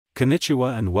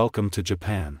Konnichiwa and welcome to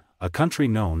Japan, a country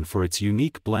known for its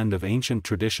unique blend of ancient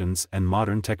traditions and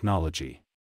modern technology.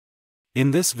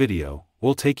 In this video,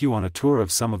 we'll take you on a tour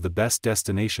of some of the best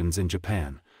destinations in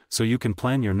Japan, so you can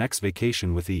plan your next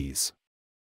vacation with ease.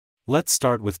 Let's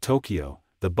start with Tokyo,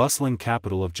 the bustling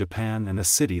capital of Japan and a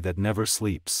city that never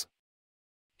sleeps.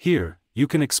 Here, you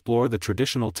can explore the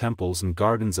traditional temples and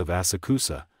gardens of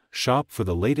Asakusa, shop for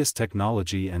the latest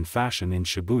technology and fashion in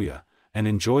Shibuya, and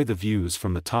enjoy the views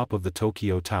from the top of the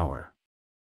Tokyo Tower.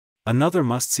 Another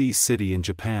must-see city in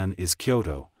Japan is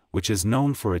Kyoto, which is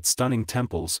known for its stunning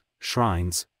temples,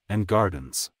 shrines, and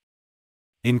gardens.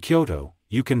 In Kyoto,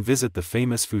 you can visit the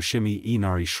famous Fushimi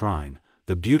Inari Shrine,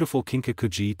 the beautiful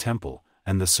Kinkakuji Temple,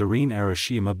 and the serene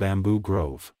Arashima Bamboo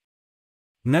Grove.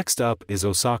 Next up is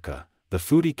Osaka, the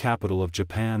foodie capital of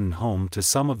Japan and home to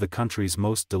some of the country's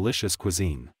most delicious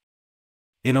cuisine.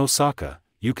 In Osaka,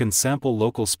 you can sample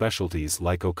local specialties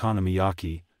like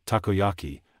okonomiyaki,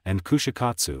 takoyaki, and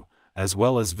kushikatsu, as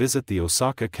well as visit the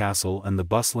Osaka Castle and the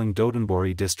bustling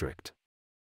Dotonbori district.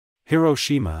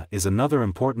 Hiroshima is another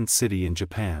important city in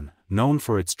Japan, known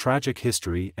for its tragic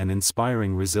history and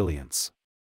inspiring resilience.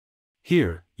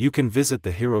 Here, you can visit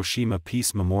the Hiroshima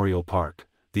Peace Memorial Park,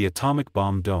 the Atomic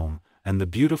Bomb Dome, and the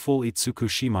beautiful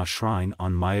Itsukushima Shrine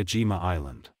on Miyajima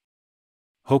Island.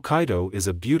 Hokkaido is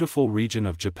a beautiful region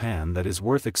of Japan that is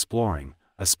worth exploring,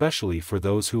 especially for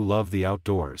those who love the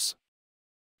outdoors.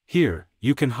 Here,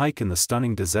 you can hike in the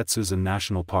stunning Dazetsuzen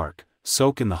National Park,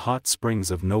 soak in the hot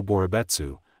springs of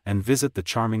Noboribetsu, and visit the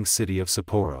charming city of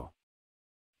Sapporo.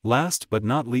 Last but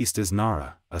not least is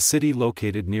Nara, a city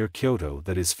located near Kyoto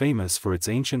that is famous for its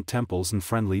ancient temples and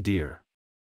friendly deer.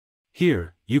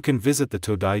 Here, you can visit the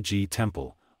Todaiji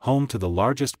Temple, home to the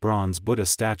largest bronze Buddha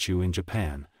statue in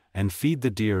Japan, and feed the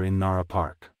deer in Nara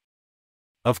Park.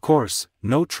 Of course,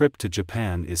 no trip to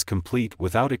Japan is complete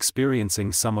without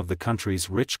experiencing some of the country's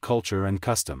rich culture and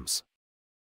customs.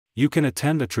 You can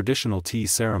attend a traditional tea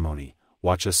ceremony,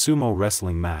 watch a sumo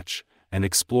wrestling match, and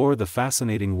explore the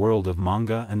fascinating world of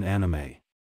manga and anime.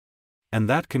 And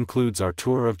that concludes our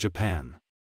tour of Japan.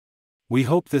 We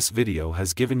hope this video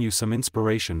has given you some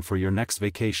inspiration for your next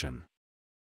vacation.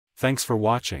 Thanks for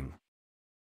watching.